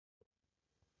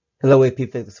Hello AP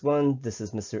Physics 1, this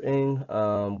is Mr.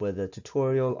 Ng with a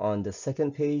tutorial on the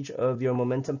second page of your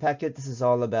momentum packet. This is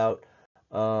all about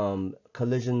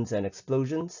collisions and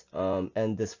explosions,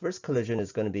 and this first collision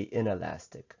is going to be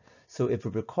inelastic. So if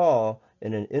you recall,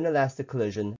 in an inelastic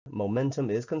collision, momentum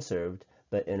is conserved,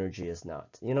 but energy is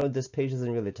not. You know, this page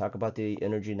doesn't really talk about the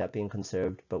energy not being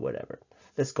conserved, but whatever.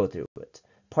 Let's go through it.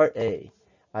 Part A,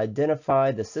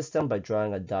 identify the system by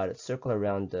drawing a dotted circle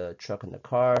around the truck and the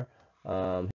car.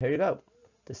 Here you go.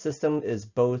 The system is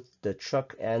both the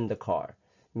truck and the car,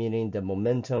 meaning the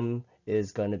momentum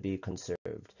is going to be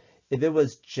conserved. If it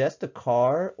was just the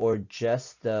car or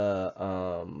just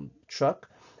the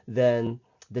truck, then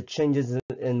the changes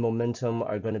in momentum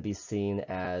are going to be seen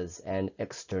as an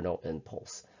external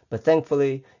impulse. But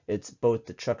thankfully, it's both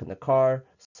the truck and the car,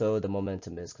 so the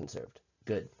momentum is conserved.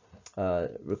 Good.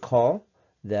 Recall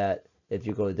that if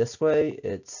you go this way,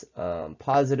 it's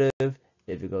positive.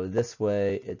 If you go this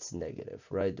way, it's negative,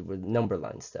 right? With number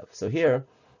line stuff. So here,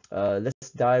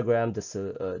 let's diagram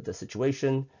the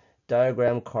situation.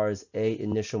 Diagram cars A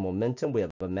initial momentum. We have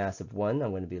a mass of 1.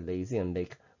 I'm going to be lazy and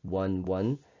make 1,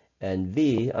 1. And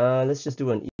V, let's just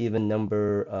do an even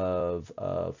number of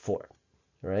 4,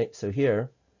 right? So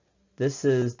here, this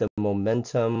is the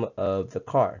momentum of the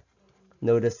car.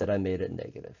 Notice that I made it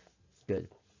negative. Good.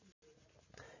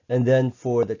 And then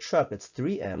for the truck, it's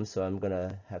 3m, so I'm going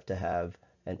to have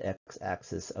an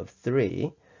x-axis of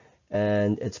 3,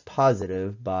 and it's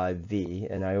positive by v,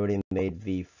 and I already made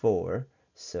v 4,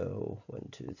 so 1,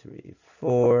 2, 3,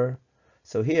 4.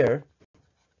 So here,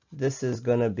 this is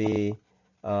going to be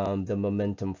the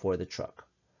momentum for the truck.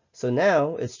 So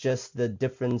now it's just the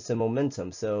difference in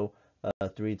momentum. So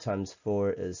 3 times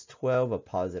 4 is 12, a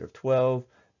positive 12.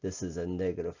 This is a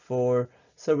negative 4.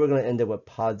 So we're going to end up with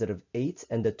positive 8,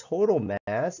 and the total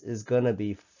mass is going to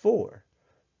be 4.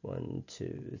 1,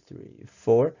 2, 3,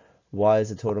 4. Why is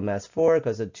the total mass 4?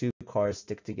 Because the two cars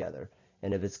stick together.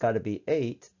 And if it's got to be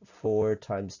 8, 4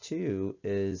 times 2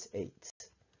 is 8. Does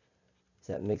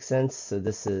that make sense? So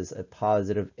this is a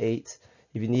positive 8.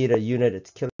 If you need a unit,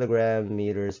 it's kilogram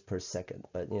meters per second.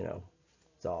 But, you know,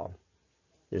 it's all.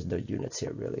 There's no units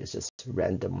here, really. It's just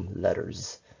random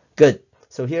letters. Good.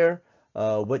 So here,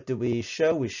 what do we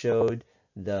show? We showed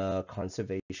the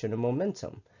conservation of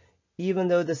momentum. Even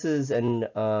though this is an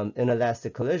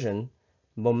inelastic collision,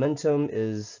 momentum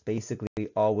is basically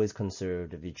always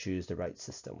conserved if you choose the right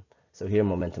system. So here,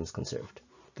 momentum is conserved.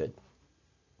 Good.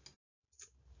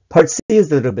 Part C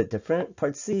is a little bit different.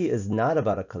 Part C is not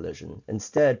about a collision.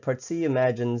 Instead, Part C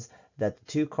imagines that the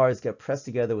two cars get pressed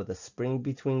together with a spring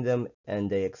between them and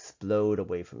they explode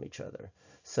away from each other.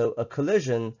 So a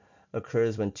collision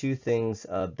occurs when two things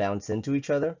bounce into each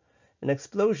other. An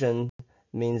explosion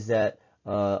means that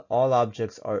all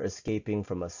objects are escaping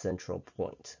from a central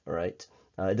point, all right?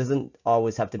 It doesn't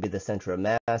always have to be the center of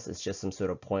mass. It's just some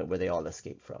sort of point where they all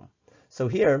escape from. So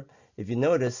here, if you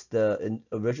notice, the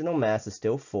original mass is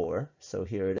still 4, so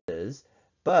here it is,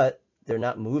 but they're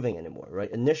not moving anymore,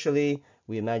 right? Initially,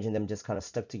 we imagine them just kind of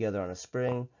stuck together on a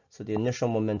spring, so the initial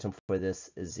momentum for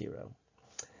this is 0.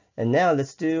 And now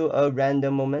let's do a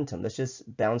random momentum. Let's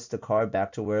just bounce the car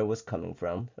back to where it was coming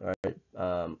from, all right?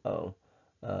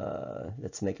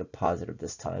 Let's make it positive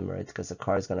this time, right? Because the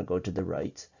car is going to go to the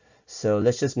right. So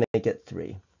let's just make it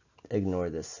 3. Ignore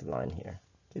this line here.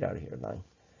 Get out of here, line.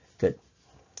 Good.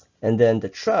 And then the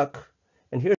truck,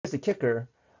 and here's the kicker,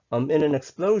 in an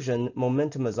explosion,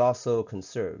 momentum is also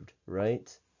conserved,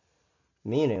 right?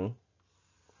 Meaning,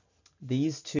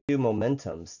 these two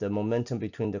momentums, the momentum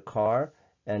between the car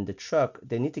and the truck,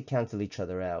 they need to cancel each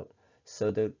other out. So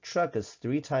the truck is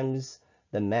 3 times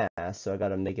the mass, so I got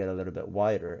to make it a little bit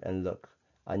wider. And look,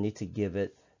 I need to give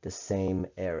it the same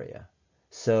area.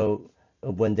 So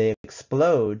when they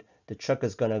explode, the truck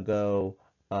is going to go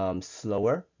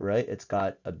slower, right? It's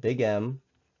got a big M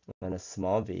and a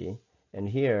small v. And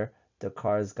here, the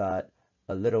car's got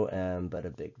a little m but a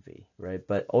big V, right?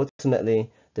 But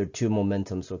ultimately, their two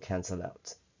momentums will cancel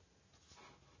out.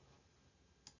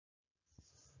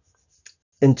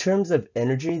 In terms of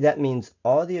energy, that means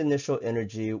all the initial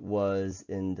energy was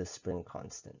in the spring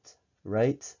constant,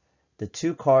 right? The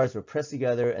two cars were pressed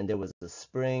together and there was a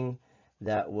spring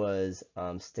that was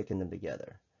sticking them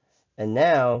together. And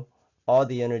now all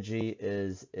the energy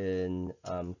is in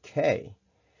K,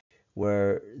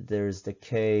 where there's the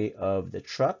K of the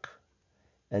truck,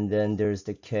 and then there's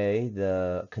the K,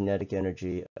 the kinetic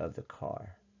energy of the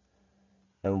car.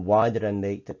 And why did I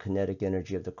make the kinetic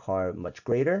energy of the car much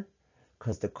greater?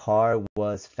 Because the car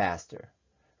was faster,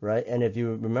 right? And if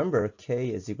you remember, K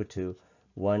is equal to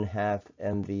 1/2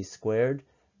 mv².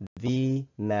 V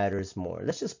matters more.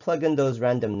 Let's just plug in those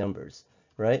random numbers,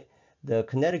 right? The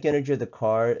kinetic energy of the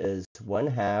car is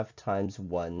 1/2 times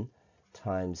 1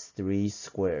 times 3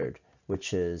 squared,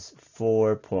 which is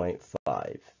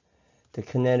 4.5. The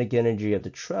kinetic energy of the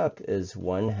truck is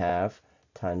 1/2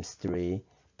 times 3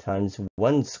 times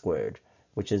 1 squared,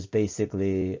 which is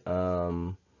basically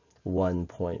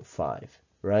 1.5,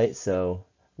 right? So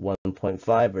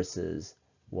 1.5 versus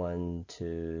 1,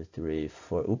 2, 3,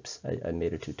 4. Oops, I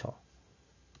made it too tall.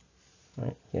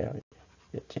 Right? Yeah.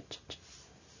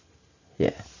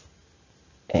 Yeah.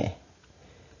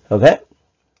 Okay.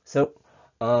 So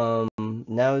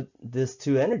now these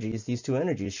two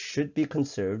energies should be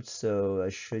conserved, so I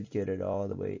should get it all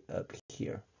the way up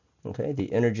here. Okay,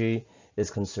 the energy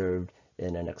is conserved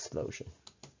in an explosion.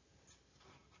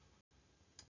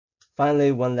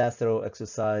 Finally, one last little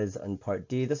exercise on part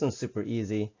D. This one's super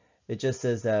easy. It just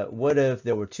says that what if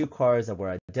there were two cars that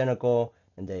were identical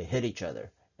and they hit each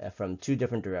other from two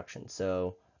different directions?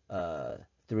 So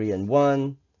 3 and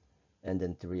 1, and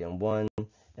then 3 and 1.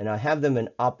 And I have them in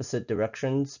opposite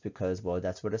directions because, well,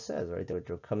 that's what it says, right?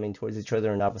 They're coming towards each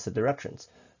other in opposite directions.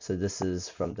 So this is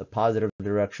from the positive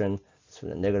direction, this is from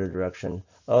the negative direction.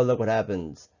 Oh, look what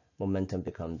happens. Momentum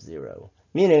becomes 0.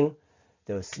 Meaning,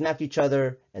 they'll smack each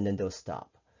other and then they'll stop.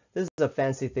 This is a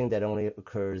fancy thing that only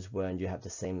occurs when you have the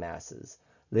same masses.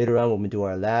 Later on, when we do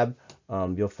our lab,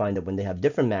 you'll find that when they have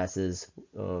different masses,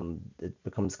 it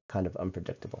becomes kind of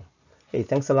unpredictable. Hey,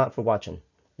 thanks a lot for watching.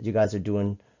 You guys are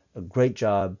doing a great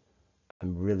job.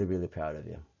 I'm really, really proud of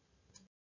you.